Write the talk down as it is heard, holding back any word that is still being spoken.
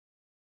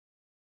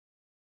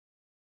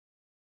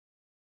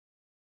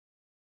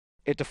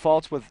It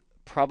defaults with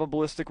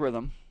probabilistic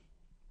rhythm.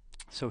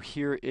 So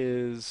here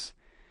is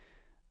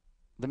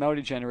the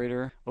melody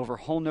generator over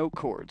whole note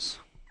chords.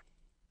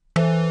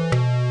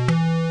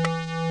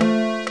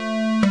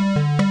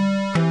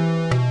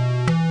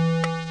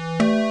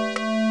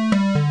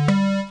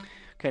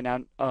 Okay,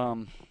 now,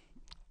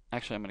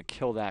 actually I'm going to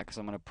kill that because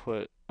I'm going to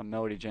put a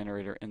melody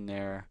generator in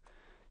there,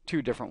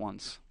 two different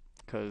ones,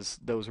 because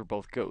those are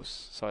both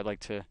ghosts. So I'd like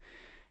to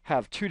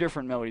have two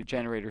different melody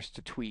generators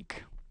to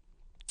tweak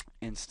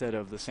instead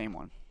of the same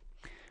one.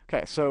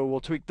 Okay, so we'll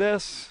tweak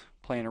this,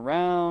 playing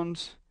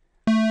around.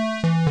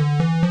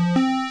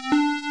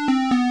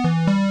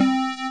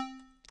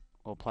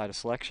 We'll apply to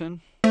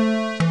selection.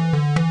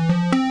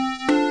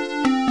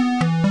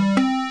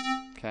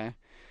 Okay.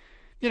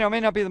 You know, it may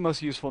not be the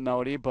most useful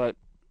melody, but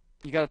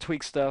you got to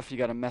tweak stuff. You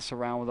got to mess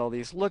around with all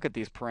these. Look at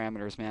these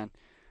parameters, man.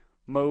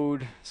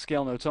 Mode,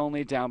 scale notes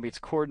only, downbeat's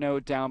chord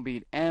note,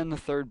 downbeat and the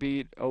third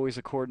beat, always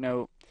a chord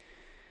note.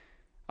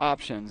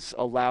 Options,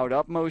 allowed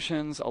up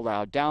motions,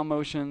 allowed down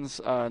motions.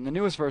 In the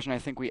newest version, I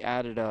think we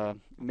added a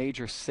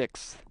major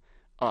sixth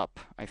up,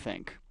 I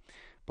think.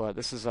 But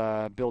this is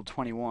build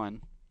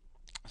 21.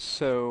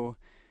 So,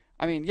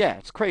 I mean, yeah,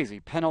 it's crazy.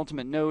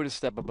 Penultimate note is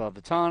step above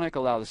the tonic.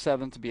 Allow the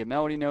seventh to be a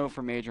melody note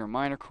for major and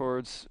minor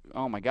chords.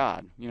 Oh my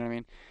God, you know what I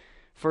mean?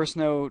 First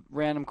note,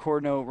 random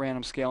chord note,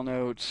 random scale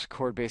note,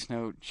 chord bass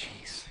note.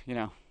 Jeez, you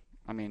know,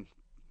 I mean,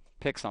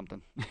 pick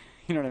something.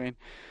 You know what I mean?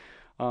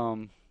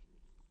 Um,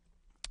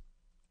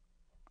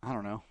 I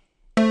don't know.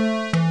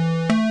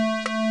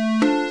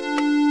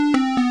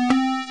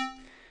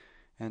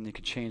 And you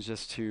can change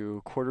this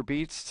to quarter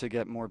beats to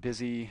get more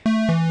busy.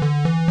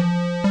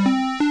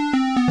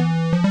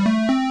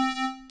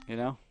 You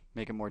know,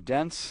 make it more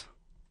dense.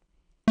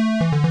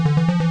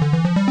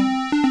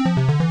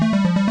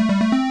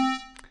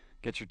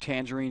 Get your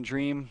Tangerine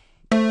Dream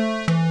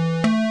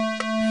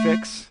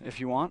fix if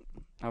you want.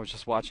 I was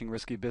just watching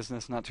Risky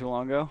Business not too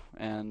long ago,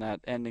 and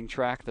that ending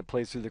track that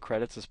plays through the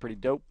credits is pretty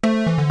dope.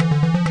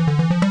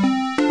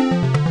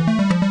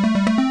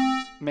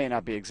 May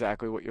not be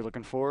exactly what you're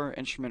looking for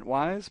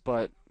instrument-wise,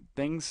 but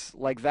things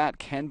like that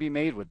can be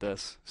made with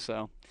this,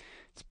 so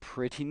it's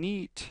pretty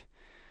neat.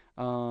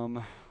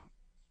 Yeah,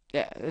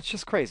 it's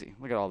just crazy.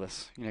 Look at all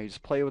this. You know, you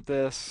just play with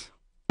this.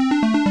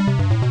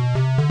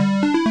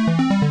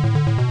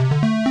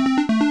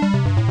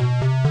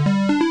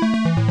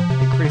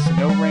 Increase the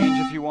note range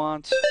if you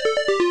want.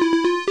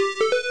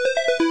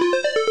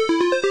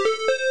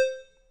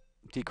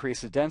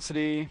 Decrease the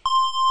density.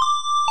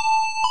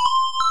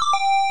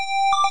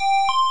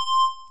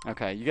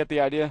 Okay, you get the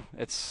idea?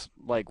 It's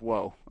like,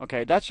 whoa.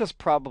 Okay, that's just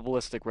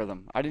probabilistic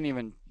rhythm. I didn't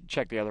even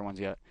check the other ones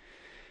yet.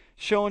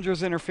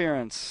 Schillinger's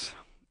interference.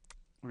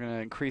 We're going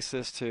to increase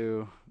this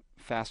to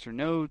faster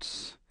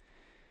notes.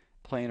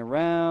 Playing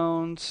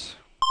around.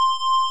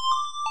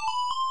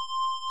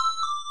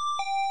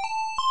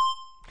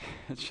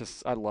 It's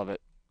just, I love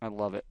it. I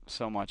love it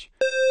so much.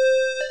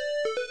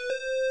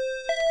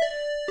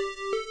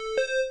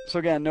 So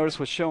again, notice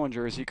with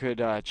Schillinger's, you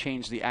could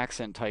change the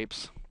accent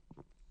types.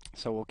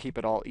 So we'll keep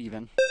it all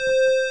even.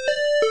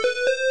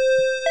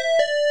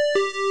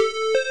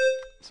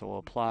 So we'll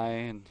apply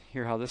and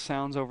hear how this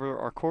sounds over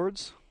our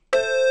chords.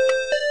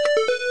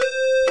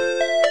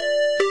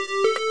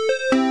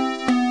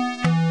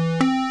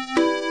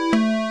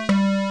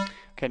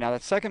 Okay, now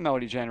that second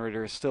melody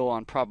generator is still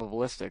on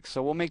probabilistic,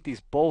 so we'll make these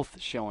both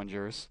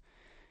Schillingers,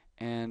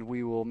 and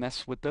we will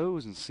mess with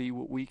those and see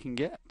what we can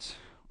get.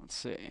 Let's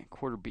see,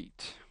 quarter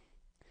beat.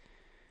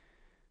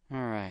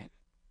 All right,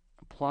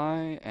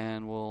 apply,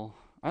 and we'll.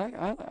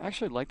 I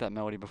actually liked that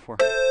melody before.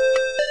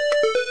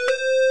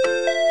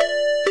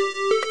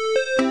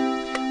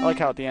 I like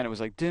how at the end it was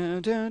like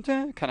dun dun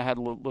dun, kind of had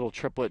a little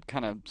triplet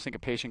kind of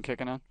syncopation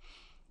kicking on.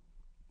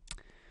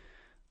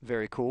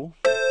 Very cool.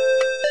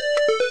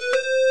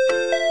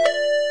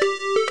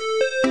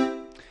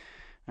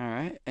 All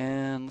right,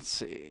 and let's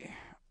see.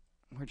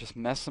 We're just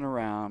messing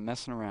around,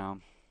 messing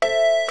around.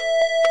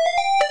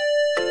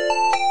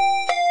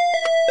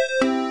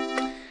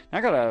 I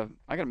gotta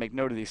make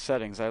note of these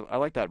settings. I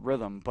like that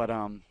rhythm, but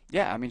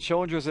yeah, I mean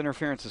Schillinger's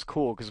interference is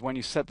cool because when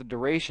you set the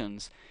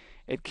durations,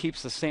 it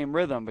keeps the same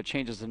rhythm but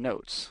changes the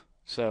notes.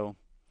 So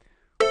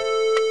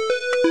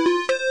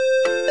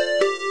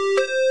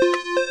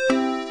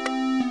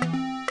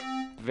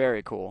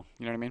very cool.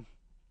 You know what I mean?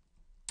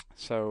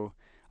 So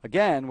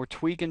again, we're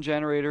tweaking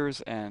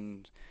generators,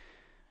 and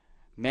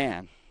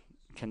man,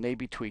 can they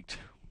be tweaked?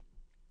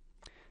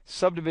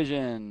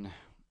 Subdivision.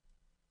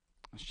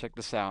 Let's check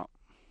this out.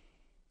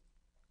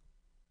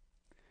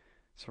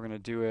 So we're going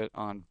to do it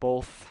on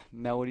both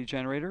melody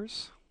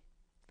generators.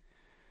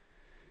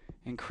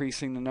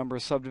 Increasing the number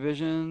of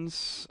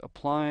subdivisions,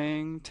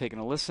 applying, taking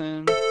a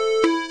listen.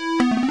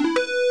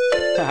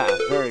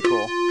 Very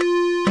cool.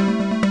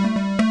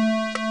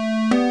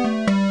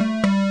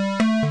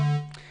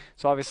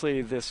 So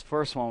obviously this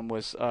first one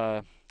was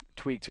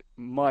tweaked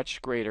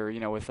much greater, you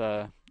know, with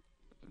a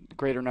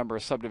greater number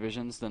of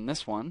subdivisions than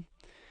this one.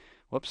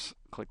 Whoops,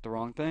 clicked the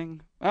wrong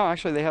thing. Oh,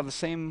 actually they have the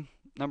same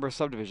number of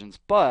subdivisions,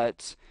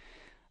 but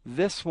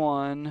This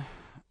one,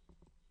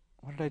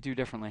 what did I do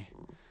differently?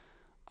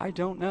 I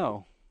don't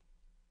know.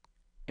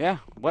 Yeah,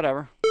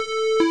 whatever.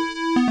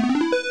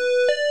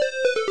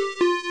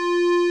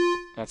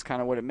 That's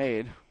kind of what it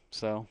made.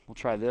 So we'll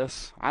try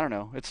this. I don't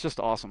know. It's just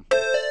awesome.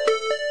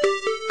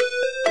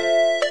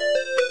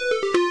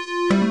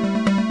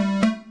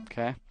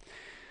 Okay.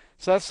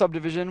 So that's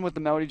subdivision with the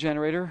melody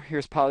generator.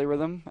 Here's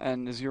polyrhythm.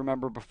 And as you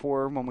remember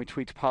before, when we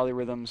tweaked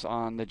polyrhythms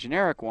on the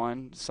generic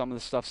one, some of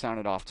the stuff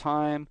sounded off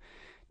time.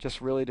 Just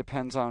really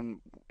depends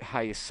on how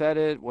you set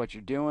it, what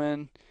you're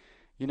doing,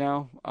 you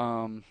know.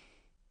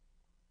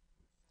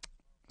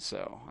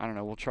 So I don't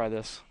know. We'll try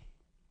this.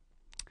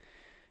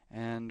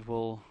 And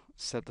we'll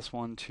set this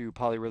one to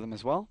polyrhythm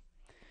as well.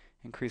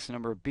 Increase the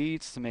number of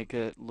beats to make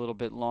it a little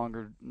bit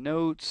longer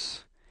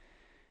notes.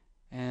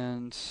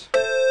 And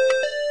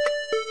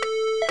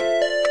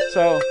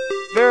so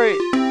very,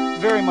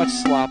 very much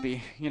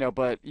sloppy, you know,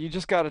 but you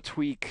just got to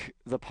tweak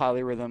the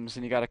polyrhythms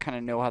and you got to kind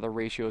of know how the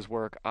ratios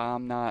work.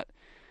 I'm not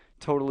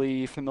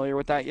totally familiar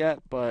with that yet,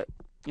 but,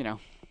 you know,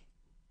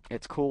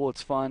 it's cool,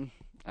 it's fun.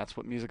 That's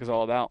what music is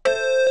all about.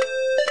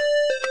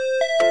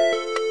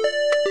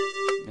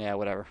 Yeah,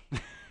 whatever.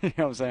 You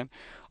know what I'm saying?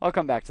 I'll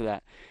come back to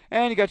that.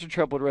 And you got your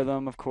trebled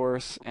rhythm, of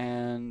course,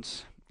 and,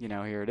 you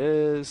know, here it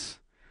is.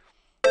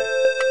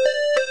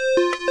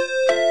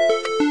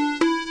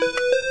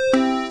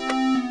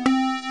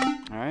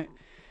 Alright.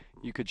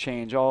 You could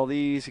change all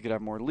these. You could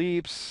have more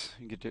leaps.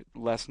 You could do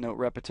less note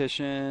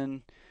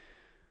repetition.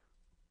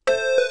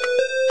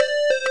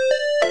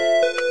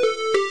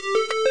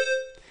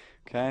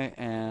 Okay,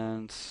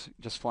 and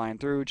just flying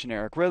through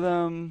generic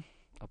rhythm.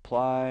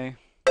 Apply.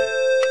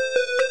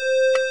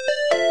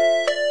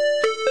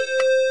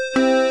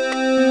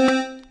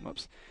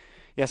 Whoops.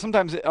 Yeah,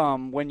 sometimes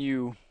when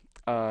you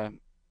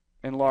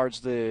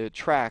enlarge the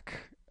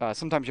track,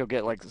 sometimes you'll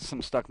get like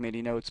some stuck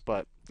MIDI notes,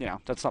 but you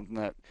know that's something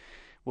that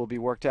will be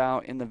worked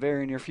out in the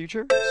very near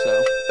future.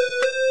 So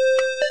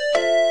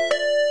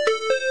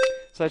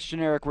that's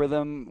generic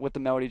rhythm with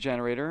the melody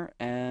generator,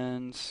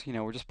 and you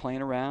know we're just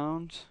playing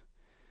around.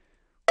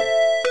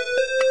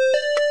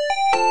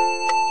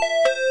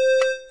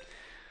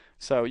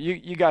 So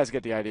you guys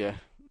get the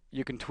idea.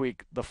 You can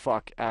tweak the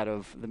fuck out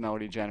of the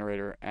melody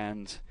generator,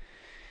 and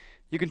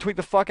you can tweak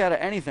the fuck out of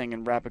anything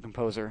in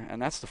RapidComposer,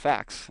 and that's the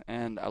facts,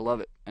 and I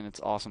love it, and it's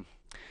awesome.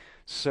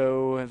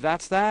 So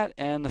that's that,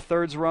 and the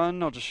thirds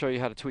run, I'll just show you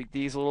how to tweak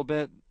these a little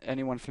bit.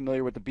 Anyone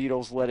familiar with the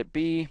Beatles' Let It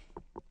Be?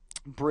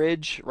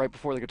 Bridge, right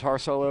before the guitar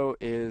solo,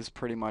 is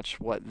pretty much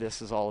what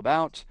this is all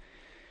about.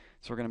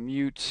 So we're going to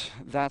mute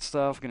that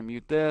stuff, we're going to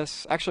mute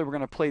this. Actually, we're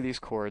going to play these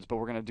chords, but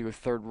we're going to do a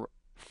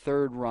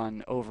third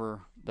run over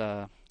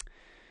the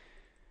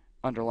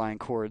underlying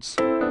chords.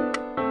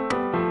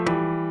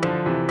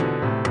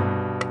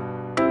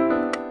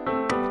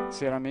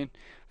 See what I mean?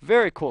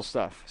 Very cool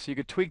stuff. So you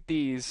could tweak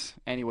these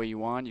any way you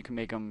want. You can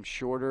make them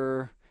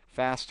shorter,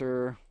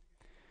 faster.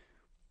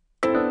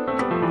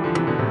 Alright.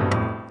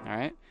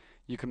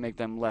 You can make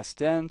them less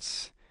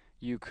dense.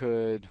 You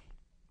could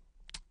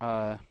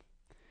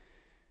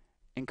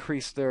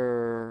increase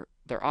their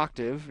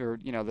octave, or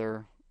you know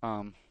their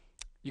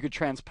you could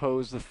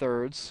transpose the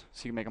thirds,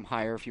 so you can make them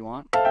higher if you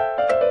want.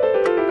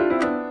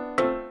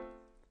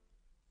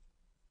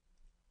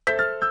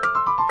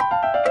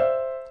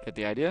 Get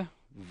the idea?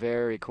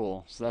 Very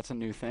cool. So that's a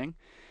new thing.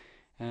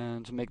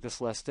 And to make this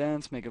less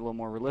dense, make it a little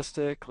more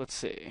realistic, let's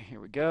see. Here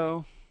we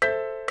go.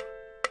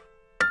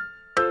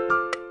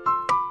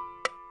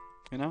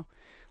 You know?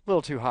 A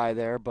little too high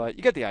there, but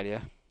you get the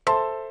idea.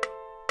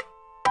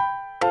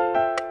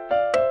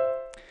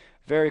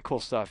 Very cool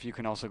stuff. You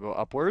can also go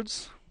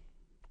upwards.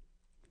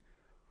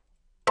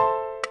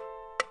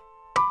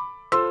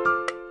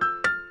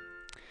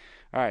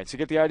 Alright, so you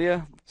get the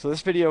idea? So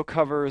this video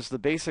covers the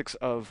basics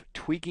of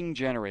tweaking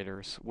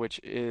generators, which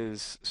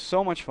is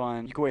so much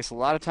fun. You can waste a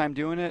lot of time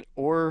doing it,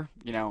 or,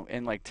 you know,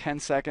 in like 10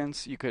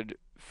 seconds, you could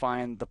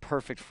find the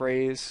perfect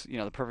phrase, you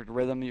know, the perfect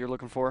rhythm that you're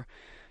looking for.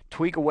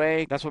 Tweak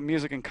away. That's what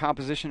music and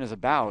composition is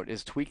about,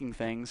 is tweaking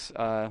things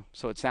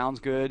so it sounds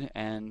good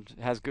and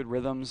has good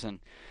rhythms, and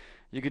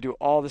you could do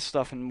all this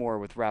stuff and more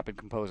with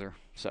RapidComposer.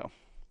 So,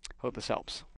 hope this helps.